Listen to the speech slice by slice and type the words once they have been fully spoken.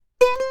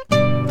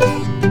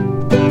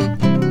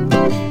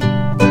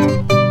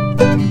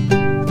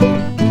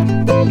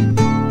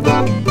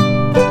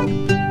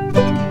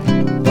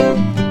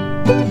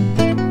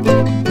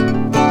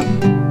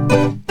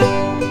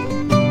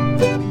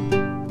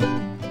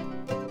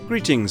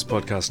Greetings,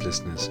 podcast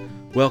listeners.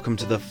 Welcome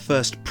to the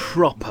first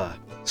proper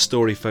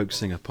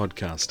StoryFolkSinger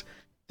podcast.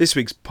 This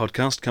week's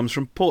podcast comes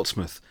from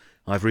Portsmouth.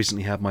 I've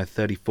recently had my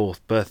 34th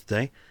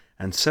birthday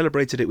and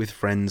celebrated it with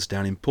friends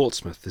down in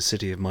Portsmouth, the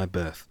city of my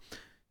birth.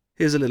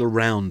 Here's a little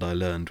round I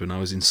learned when I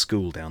was in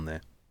school down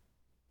there.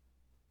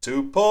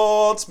 To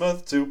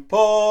Portsmouth,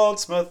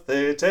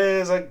 it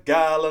is a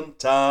gallant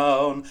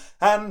town,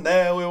 and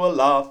there we will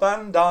laugh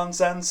and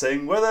dance and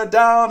sing with a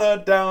down,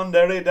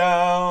 derry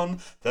down.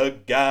 The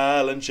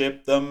gallant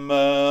ship, the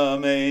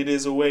Mermaid,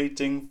 is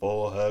waiting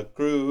for her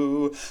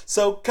crew.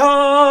 So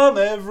come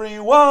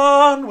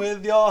everyone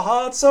with your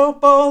heart so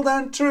bold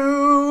and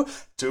true.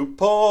 To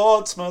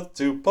Portsmouth,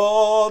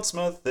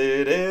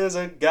 it is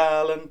a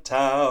gallant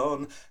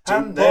town,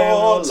 and there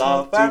we'll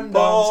laugh and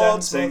dance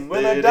and sing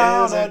with a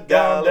down,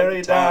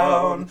 derry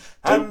down.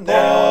 And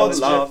there we'll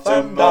laugh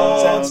and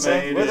dance and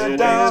sing with a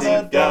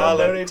down,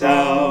 derry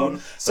down.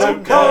 So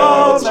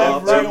come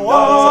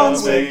everyone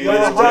with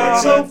your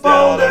heart so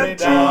bold and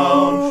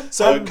true.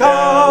 So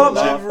come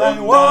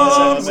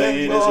everyone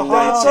with your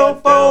heart so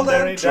bold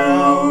and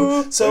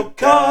true. So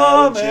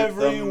come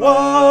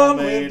everyone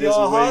with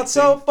your heart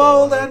so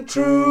bold and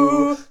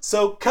true.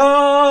 So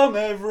come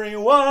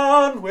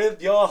everyone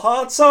with your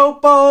heart so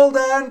bold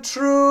and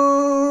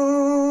true.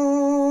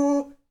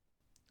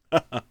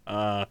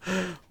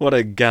 What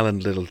a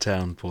gallant little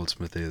town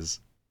Portsmouth is.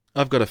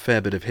 I've got a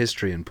fair bit of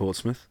history in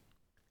Portsmouth.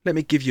 Let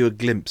me give you a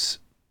glimpse.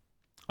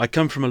 I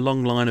come from a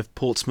long line of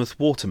Portsmouth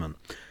watermen,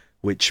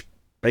 which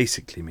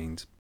basically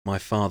means my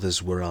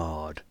fathers were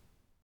hard.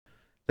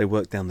 They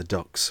worked down the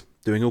docks,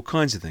 doing all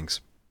kinds of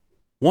things.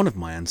 One of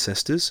my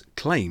ancestors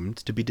claimed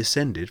to be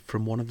descended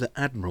from one of the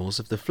admirals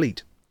of the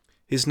fleet.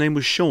 His name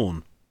was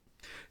Shaun,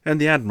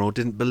 and the admiral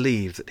didn't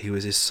believe that he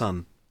was his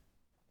son.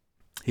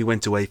 He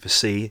went away for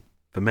sea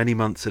for many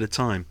months at a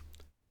time,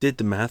 did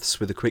the maths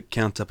with a quick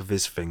count-up of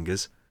his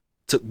fingers,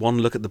 took one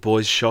look at the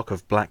boy's shock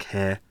of black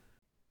hair,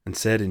 and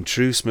said in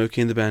true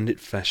Smokey and the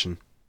Bandit fashion,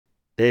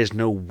 "There's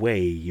no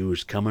way you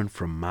was coming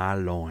from my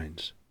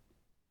loins."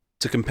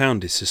 To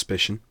compound his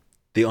suspicion,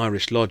 the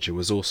Irish lodger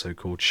was also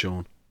called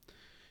Shaun.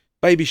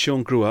 Baby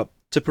Shaun grew up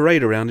to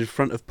parade around in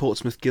front of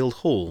Portsmouth Guild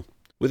Hall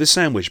with a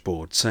sandwich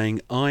board saying,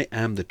 "I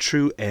am the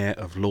true heir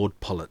of Lord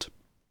Pollard."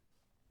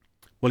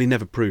 Well, he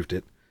never proved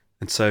it,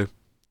 and so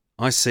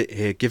I sit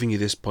here giving you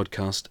this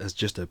podcast as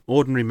just an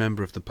ordinary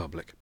member of the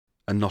public,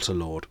 and not a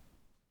lord.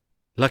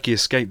 Lucky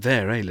escape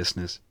there, eh,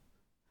 listeners?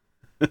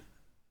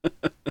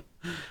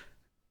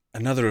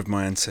 Another of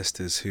my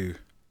ancestors who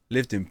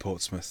lived in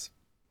Portsmouth,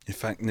 in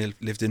fact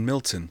lived in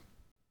Milton,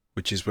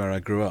 which is where I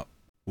grew up,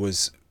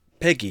 was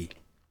Peggy.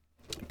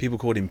 People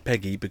called him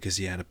Peggy because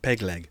he had a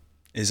peg leg.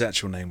 His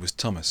actual name was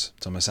Thomas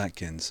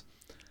Atkins.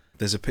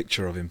 There's a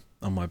picture of him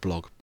on my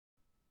blog.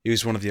 He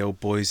was one of the old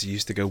boys who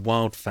used to go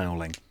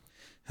wildfowling.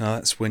 Now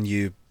that's when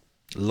you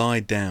lie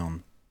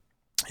down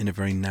in a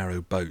very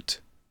narrow boat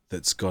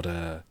that's got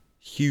a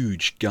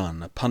huge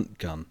gun, a punt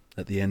gun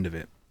at the end of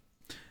it,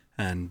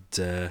 and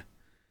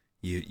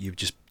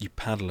you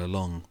paddle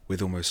along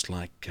with almost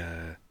like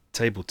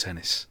table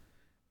tennis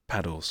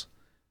paddles,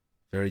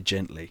 very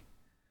gently,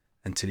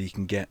 until you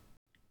can get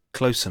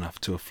close enough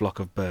to a flock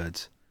of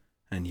birds,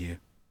 and you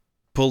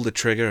pull the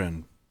trigger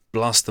and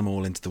blast them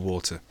all into the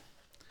water.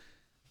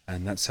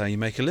 And that's how you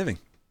make a living,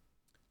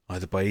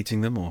 either by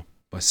eating them or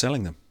by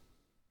selling them.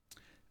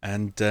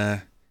 And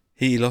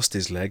he lost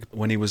his leg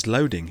when he was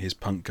loading his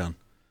punt gun.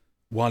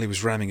 While he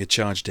was ramming a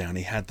charge down,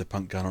 he had the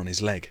punt gun on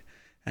his leg,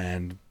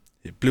 and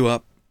it blew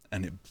up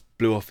and it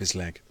blew off his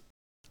leg.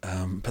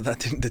 But that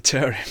didn't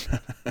deter him.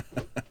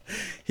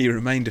 He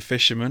remained a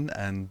fisherman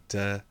and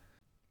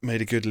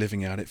made a good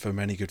living at it for a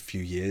many good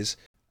few years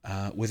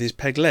with his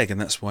peg leg,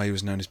 and that's why he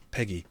was known as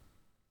Peggy.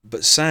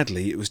 But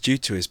sadly, it was due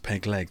to his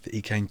peg leg that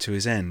he came to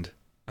his end.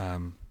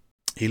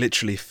 He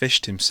literally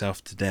fished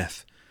himself to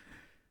death.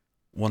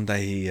 One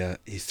day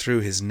he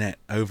threw his net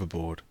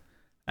overboard,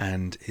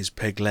 and his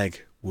peg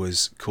leg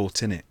was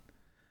caught in it.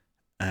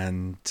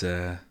 And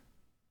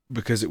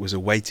because it was a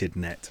weighted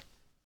net,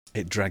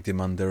 it dragged him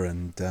under,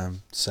 and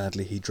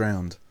sadly he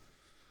drowned.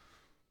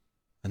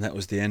 And that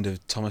was the end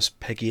of Thomas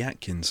Peggy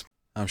Atkins.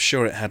 I'm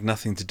sure it had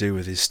nothing to do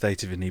with his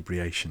state of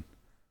inebriation.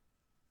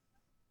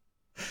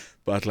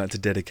 But I'd like to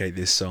dedicate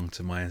this song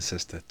to my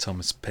ancestor,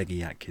 Thomas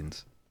Peggy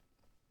Atkins.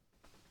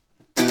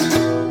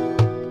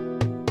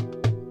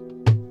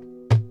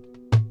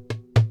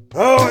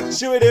 Oh, what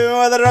should we do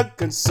with a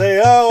drunken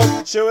sailor?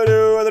 What should we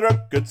do with a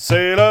drunken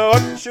sailor?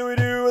 What should we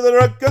do with a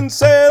drunken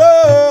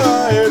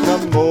sailor? In the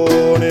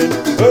morning,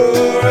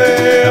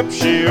 hooray, up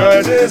she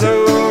rises,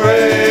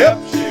 hooray, up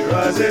she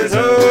rises,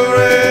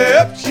 hooray,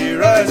 up she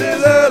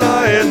rises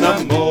early in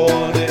the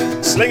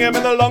morning. Sling him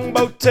in the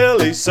longboat till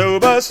he's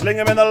sober, sling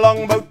him in the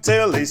longboat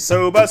till he's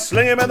sober,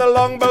 sling him in the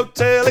longboat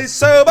till he's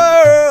sober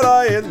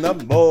early in the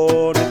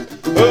morning.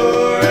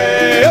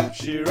 Hooray, up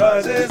she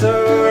rises,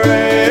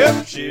 hooray,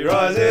 up she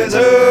rises,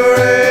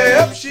 hooray,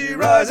 up she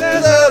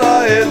rises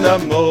early in the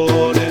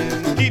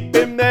morning. Keep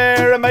him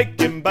there and make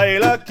him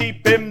bailor,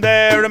 keep him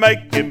there and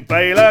make him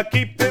bailor,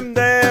 keep him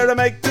there and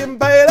make him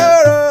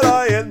bailor early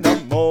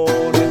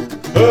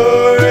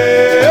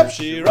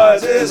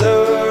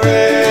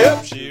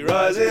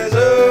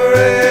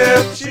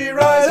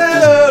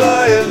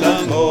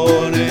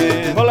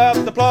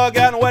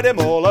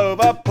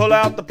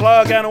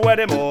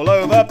all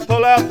over,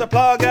 pull out the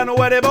plug and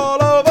wet him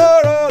all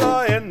over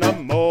early in the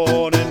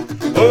morning.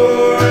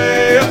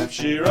 Hooray, up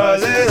she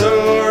rises,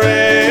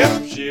 hooray,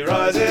 up she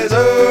rises,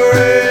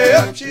 hooray,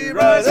 up she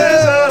rises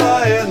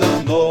early in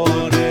the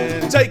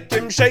morning. Take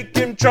him, shake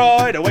him,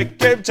 try to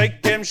wake him,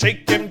 take him,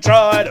 shake him,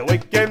 try to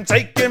wake him,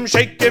 take him,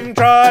 shake him,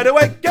 try to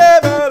wake him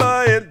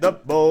early in the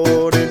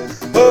morning.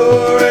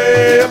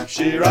 Hooray, up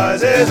she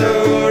rises,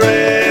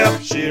 hooray,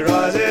 up she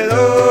rises,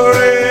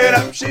 hooray,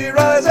 up she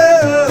rises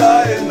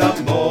early in the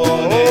morning.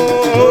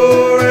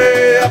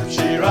 Hooray, up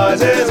she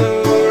rises,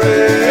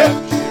 hooray,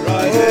 up she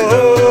rises,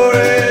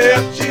 hooray,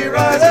 up she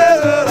rises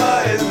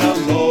early in the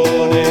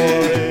morning.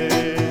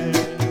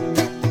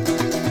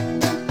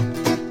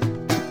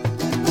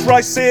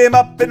 Trice him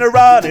up in a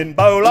running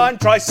bowline,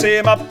 trice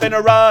him up in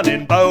a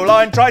running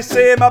bowline, trice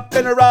him up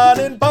in a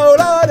running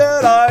bowline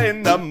early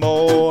in the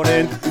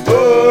morning.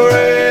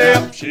 Hooray,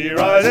 up she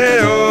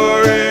rises,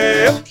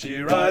 hooray, up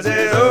she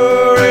rises,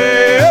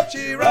 hooray, up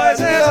she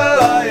rises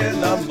early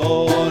in the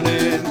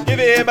morning. Give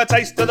him a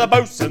taste of the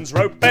bosun's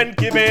rope and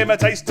give him a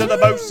taste of the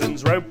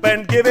bosun's rope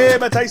and give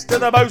him a taste of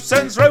the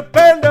bosun's rope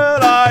and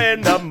early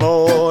in the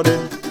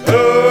morning.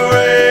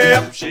 Hooray,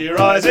 up she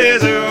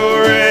rises,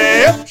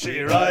 hooray, up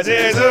she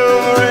rises,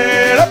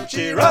 hooray, up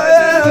she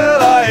rises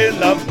early in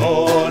the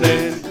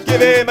morning.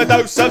 Give him a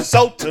dose of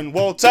salt and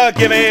water,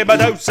 give him a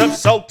dose of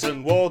salt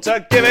and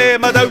water, give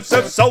him a dose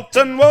of salt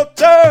and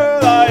water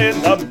early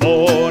in the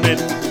morning.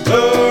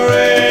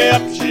 Hooray,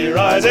 up she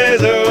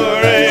rises,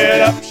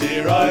 hooray, up she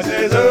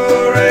rises,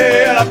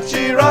 hooray, up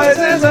she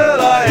rises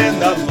early in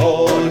the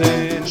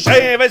morning.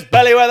 Shave his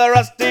belly with a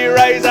rusty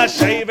razor,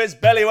 shave his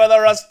belly with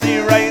a rusty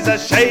razor,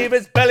 shave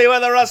his belly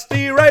with a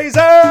rusty razor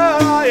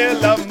early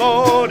in the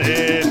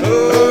morning.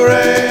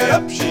 Hooray,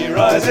 up she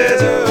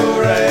rises,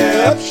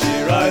 hooray, up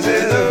she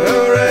rises,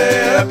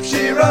 hooray, up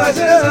she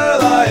rises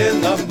early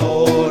in the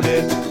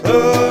morning.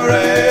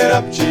 Hooray,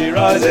 up she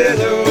rises,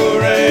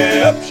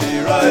 hooray, up she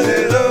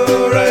rises,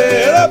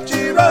 hooray, up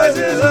she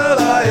rises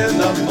early in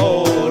the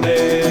morning.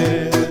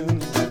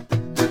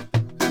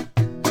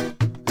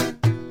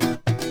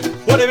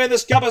 Put him in the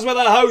scuppers with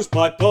a hose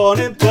pipe on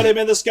him, put him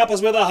in the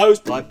scuppers with a hose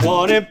pipe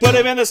on him, put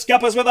him in the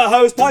scuppers with a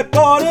hose pipe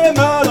on him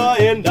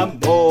early in the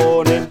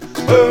morning.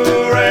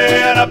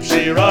 Hooray, and up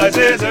she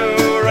rises,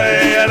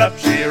 hooray, and up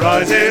she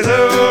rises,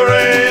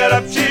 hooray, and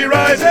up she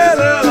rises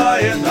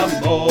early in the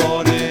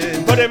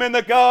morning. Put him in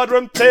the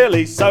guardroom till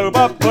he's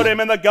sober, put him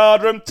in the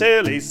guardroom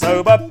till he's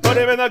sober, put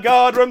him in the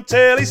guardroom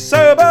till he's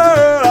sober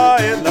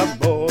early in the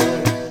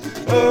morning.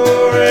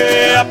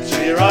 Hooray, up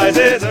she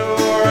rises,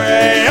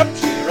 hooray, up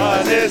she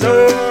rises,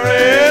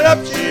 hooray, and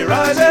up she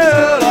rises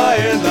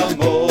early in the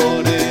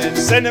morning.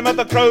 Send him up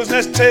the crow's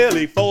nest till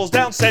he falls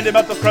down, send him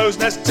up the crow's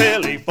nest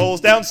till he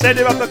falls down, send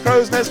him up the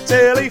crow's nest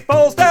till he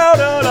falls down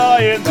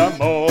early in the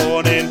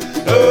morning.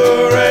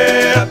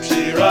 Hooray, up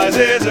she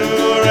rises,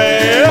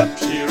 hooray, up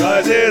she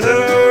rises,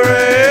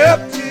 hooray,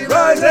 up she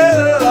rises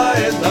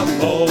early in the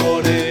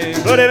morning.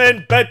 Put him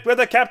in bed with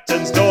the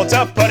captain's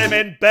daughter, put him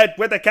in bed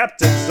with the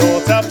captain's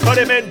daughter, put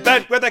him in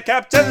bed with the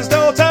captain's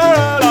daughter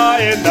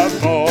early in the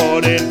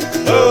morning.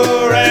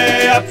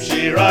 Hooray, up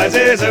she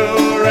rises,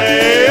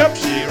 hooray, up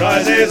she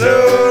rises,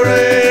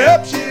 hooray,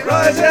 up she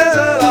rises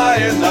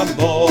early in the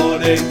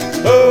morning.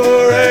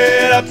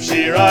 Hooray, up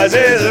she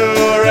rises,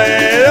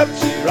 hooray, up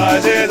she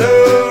rises,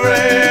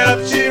 hooray,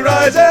 up she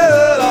rises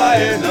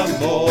early in the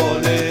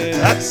morning.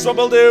 That's what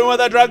we'll do with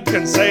a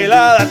drunken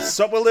sailor, that's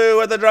what we'll do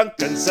with a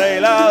drunken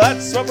sailor,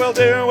 that's what we'll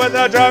do with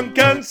a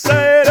drunken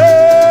sailor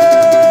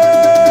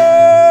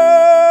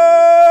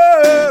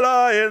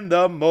early in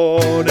the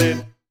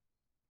morning.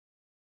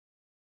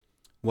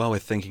 While we're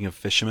thinking of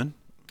Fisherman,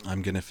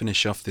 I'm going to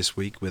finish off this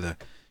week with a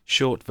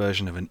short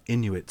version of an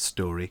Inuit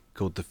story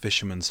called The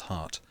Fisherman's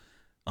Heart.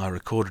 I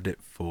recorded it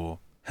for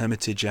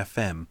Hermitage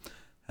FM,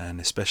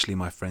 and especially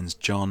my friends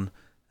John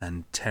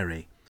and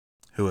Terry,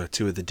 who are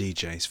two of the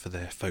DJs for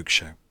their folk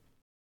show.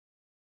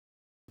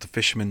 The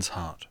Fisherman's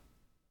Heart.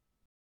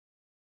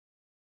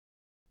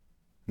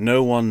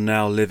 No one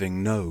now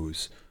living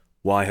knows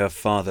why her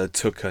father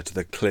took her to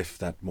the cliff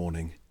that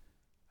morning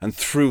and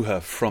threw her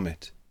from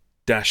it,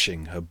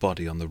 dashing her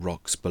body on the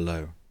rocks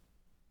below.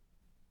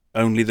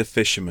 Only the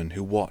fisherman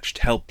who watched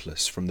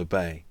helpless from the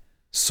bay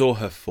saw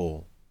her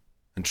fall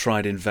and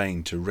tried in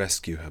vain to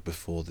rescue her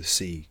before the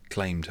sea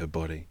claimed her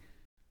body,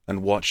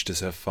 and watched as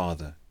her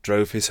father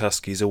drove his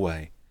huskies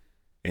away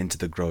into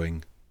the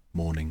growing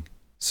morning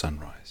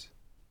sunrise.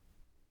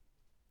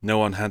 No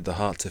one had the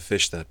heart to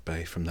fish that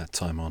bay from that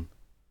time on,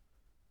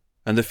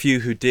 and the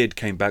few who did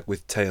came back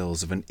with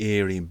tales of an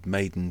eerie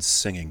maiden's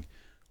singing,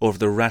 or of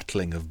the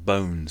rattling of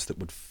bones that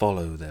would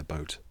follow their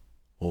boat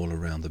all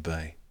around the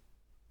bay.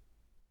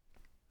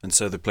 And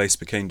so the place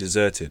became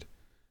deserted,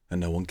 and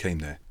no one came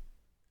there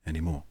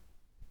anymore.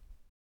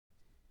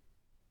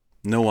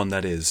 No one,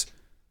 that is,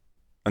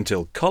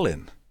 until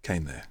Colin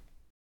came there.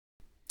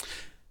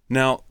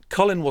 Now,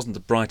 Colin wasn't the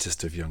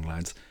brightest of young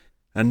lads,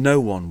 and no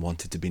one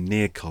wanted to be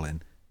near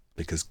Colin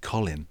because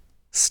Colin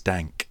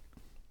stank.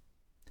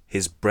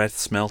 His breath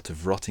smelt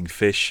of rotting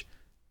fish,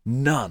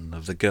 None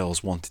of the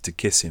girls wanted to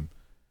kiss him,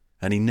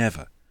 and he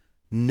never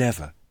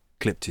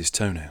clipped his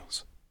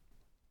toenails.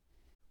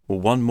 Well,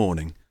 one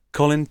morning,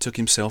 Colin took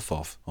himself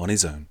off on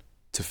his own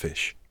to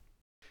fish.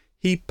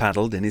 He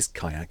paddled in his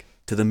kayak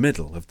to the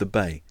middle of the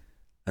bay,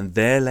 and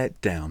there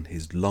let down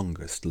his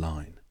longest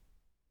line.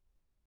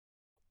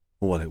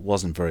 Well, it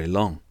wasn't very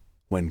long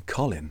when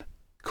Colin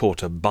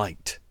caught a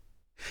bite.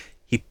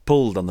 He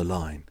pulled on the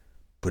line,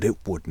 but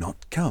it would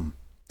not come.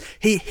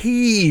 He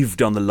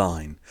heaved on the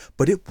line,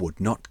 but it would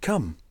not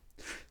come.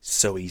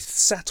 So he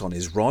sat on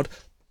his rod,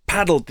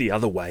 paddled the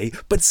other way,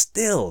 but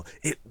still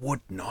it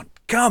would not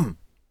come.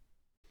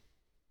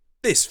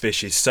 This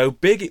fish is so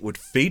big it would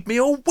feed me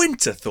all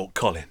winter, thought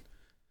Colin.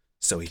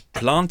 So he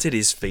planted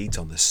his feet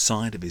on the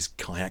side of his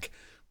kayak,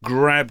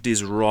 grabbed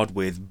his rod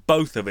with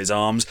both of his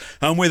arms,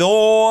 and with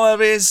all of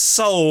his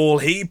soul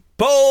he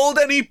pulled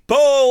and he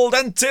pulled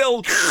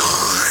until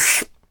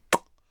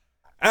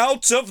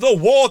out of the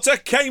water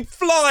came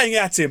flying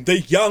at him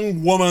the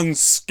young woman's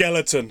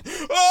skeleton.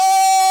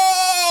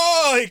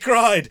 "Oh!" he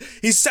cried.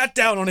 He sat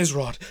down on his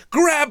rod,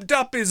 grabbed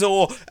up his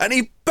oar, and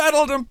he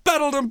paddled and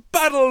paddled and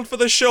paddled for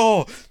the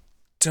shore.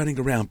 Turning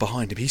around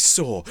behind him, he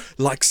saw,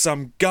 like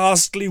some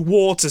ghastly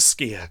water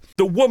skier,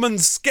 the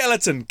woman's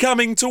skeleton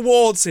coming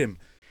towards him.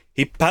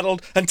 He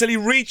paddled until he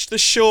reached the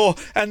shore,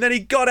 and then he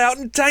got out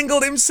and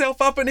tangled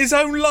himself up in his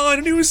own line,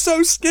 and he was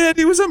so scared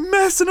he was a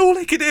mess, and all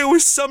he could hear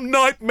was some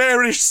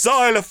nightmarish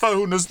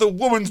xylophone as the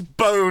woman's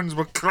bones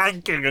were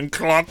clanking and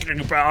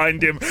clocking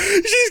behind him.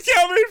 "She's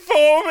coming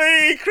for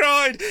me!" he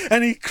cried,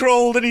 and he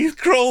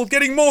crawled,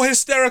 getting more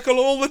hysterical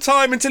all the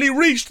time until he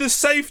reached the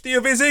safety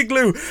of his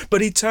igloo.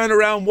 But he turned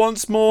around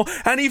once more,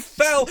 and he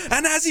fell,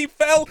 and as he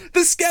fell,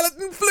 the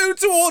skeleton flew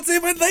towards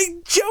him, and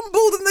they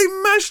jumbled and they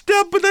mashed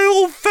up, and they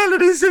all fell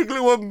in his igloo,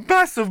 a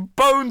mass of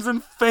bones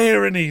and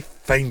fear, and he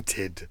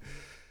fainted.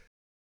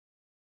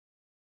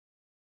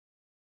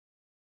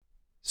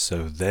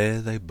 So there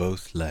they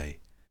both lay,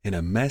 in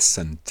a mess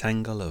and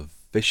tangle of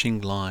fishing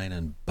line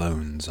and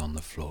bones on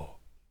the floor.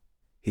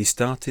 He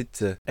started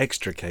to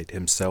extricate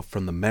himself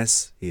from the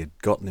mess he had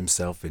gotten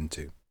himself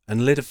into,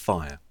 and lit a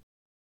fire.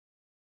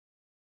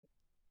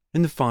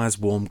 In the fire's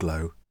warm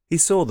glow, he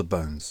saw the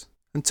bones,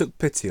 and took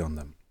pity on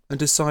them, and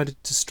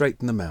decided to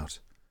straighten them out.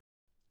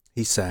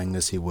 He sang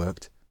as he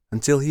worked,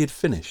 until he had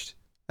finished,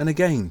 and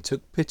again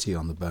took pity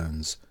on the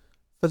bones,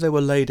 for they were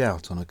laid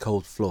out on a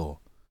cold floor,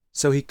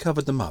 so he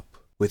covered them up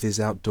with his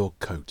outdoor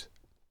coat,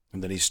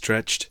 and then he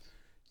stretched,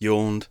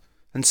 yawned,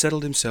 and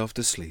settled himself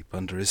to sleep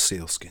under his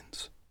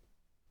sealskins.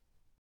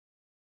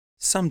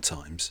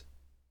 Sometimes,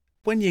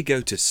 when you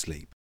go to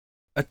sleep,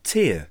 a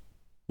tear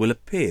will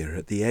appear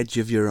at the edge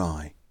of your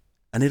eye,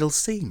 and it'll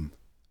seem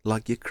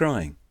like you're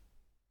crying.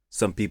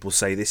 Some people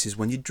say this is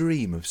when you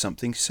dream of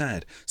something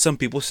sad. Some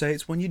people say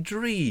it's when you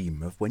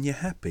dream of when you're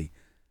happy.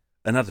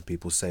 And other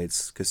people say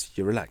it's because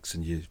you relax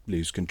and you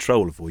lose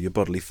control of all your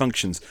bodily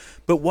functions.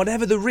 But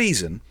whatever the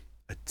reason,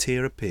 a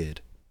tear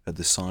appeared at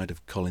the side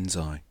of Colin's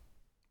eye.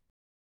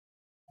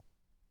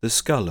 The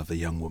skull of the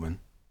young woman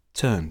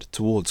turned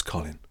towards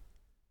Colin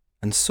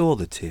and saw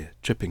the tear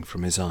dripping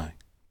from his eye.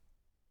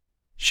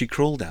 She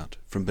crawled out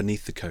from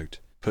beneath the coat,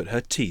 put her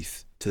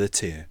teeth to the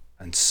tear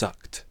and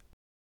sucked.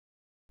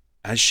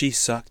 As she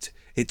sucked,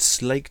 it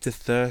slaked a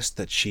thirst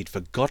that she'd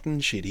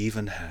forgotten she'd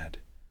even had.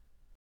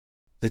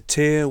 The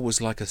tear was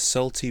like a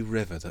salty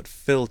river that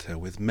filled her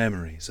with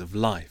memories of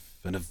life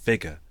and of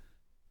vigour.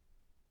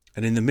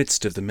 And in the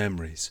midst of the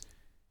memories,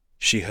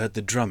 she heard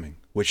the drumming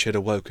which had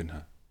awoken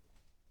her.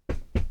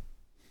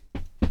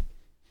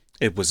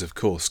 It was, of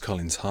course,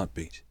 Colin's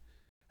heartbeat,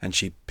 and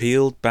she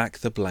peeled back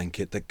the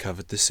blanket that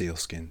covered the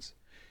sealskins.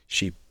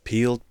 She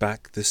peeled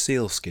back the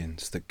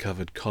sealskins that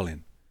covered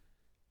Colin,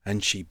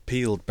 and she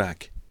peeled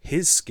back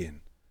his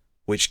skin,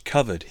 which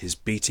covered his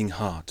beating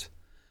heart,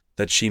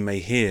 that she may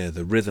hear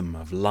the rhythm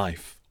of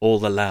life all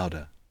the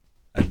louder.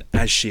 And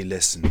as she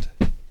listened,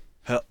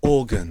 her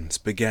organs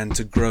began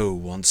to grow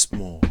once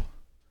more.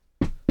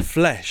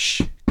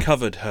 Flesh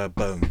covered her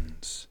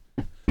bones,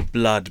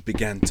 blood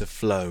began to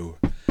flow,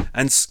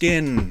 and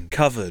skin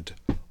covered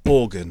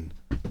organ,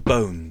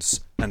 bones,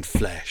 and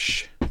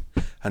flesh,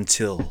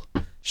 until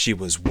she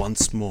was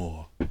once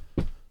more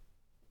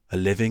a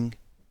living,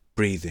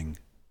 breathing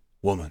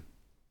woman.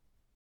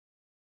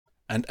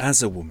 And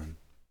as a woman,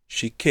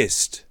 she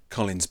kissed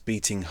Colin's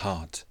beating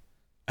heart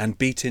and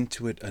beat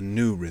into it a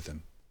new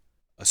rhythm,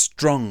 a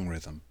strong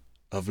rhythm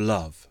of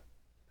love,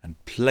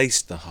 and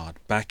placed the heart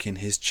back in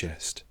his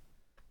chest,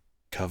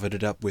 covered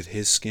it up with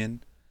his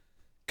skin,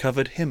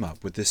 covered him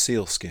up with the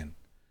sealskin,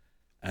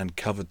 and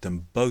covered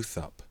them both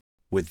up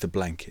with the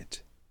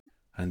blanket.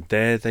 And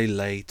there they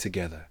lay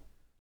together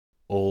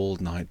all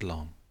night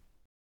long.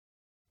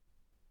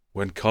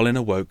 When Colin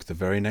awoke the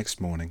very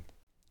next morning,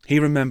 he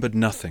remembered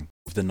nothing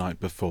of the night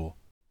before.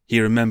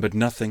 He remembered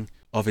nothing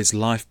of his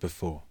life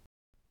before,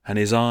 and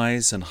his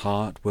eyes and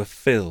heart were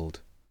filled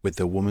with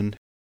the woman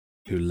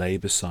who lay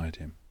beside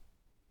him.